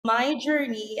My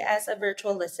journey as a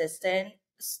virtual assistant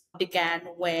began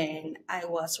when I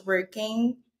was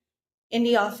working in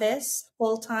the office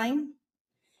full time.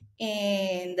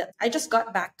 And I just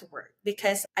got back to work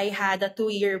because I had a 2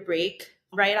 year break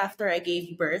right after I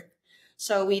gave birth.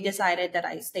 So we decided that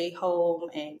I stay home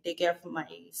and take care of my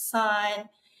son.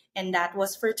 And that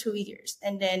was for 2 years.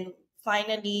 And then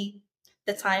finally,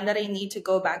 the time that I need to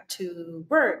go back to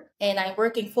work and I'm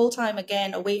working full time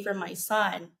again away from my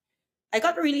son, I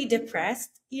got really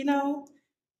depressed,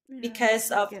 Yeah,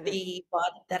 because I of get it. the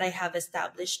bond that I have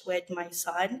established with my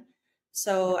son.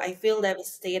 So I feel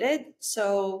devastated.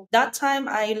 So that time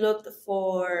I looked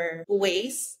for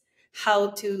ways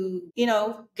how to,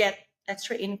 get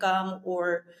extra income,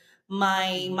 or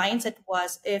my Mhm. mindset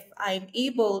was if I'm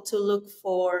able to look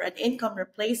for an income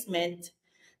replacement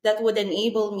that would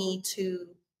enable me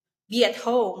to be at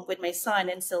home with my son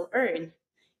and still earn.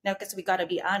 Now, because we got to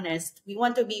be honest, we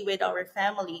want to be with our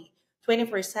family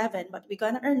 24/7, but we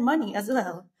got to earn money as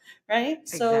well, right?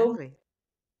 So Exactly.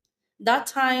 that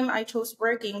time I chose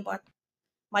working, but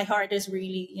my heart is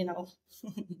really,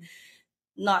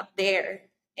 not there.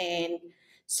 And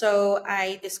so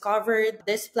I discovered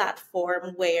this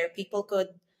platform where people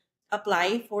could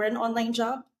apply for an online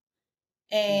job.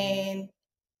 Mhm. And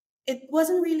it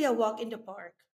wasn't really a walk in the park.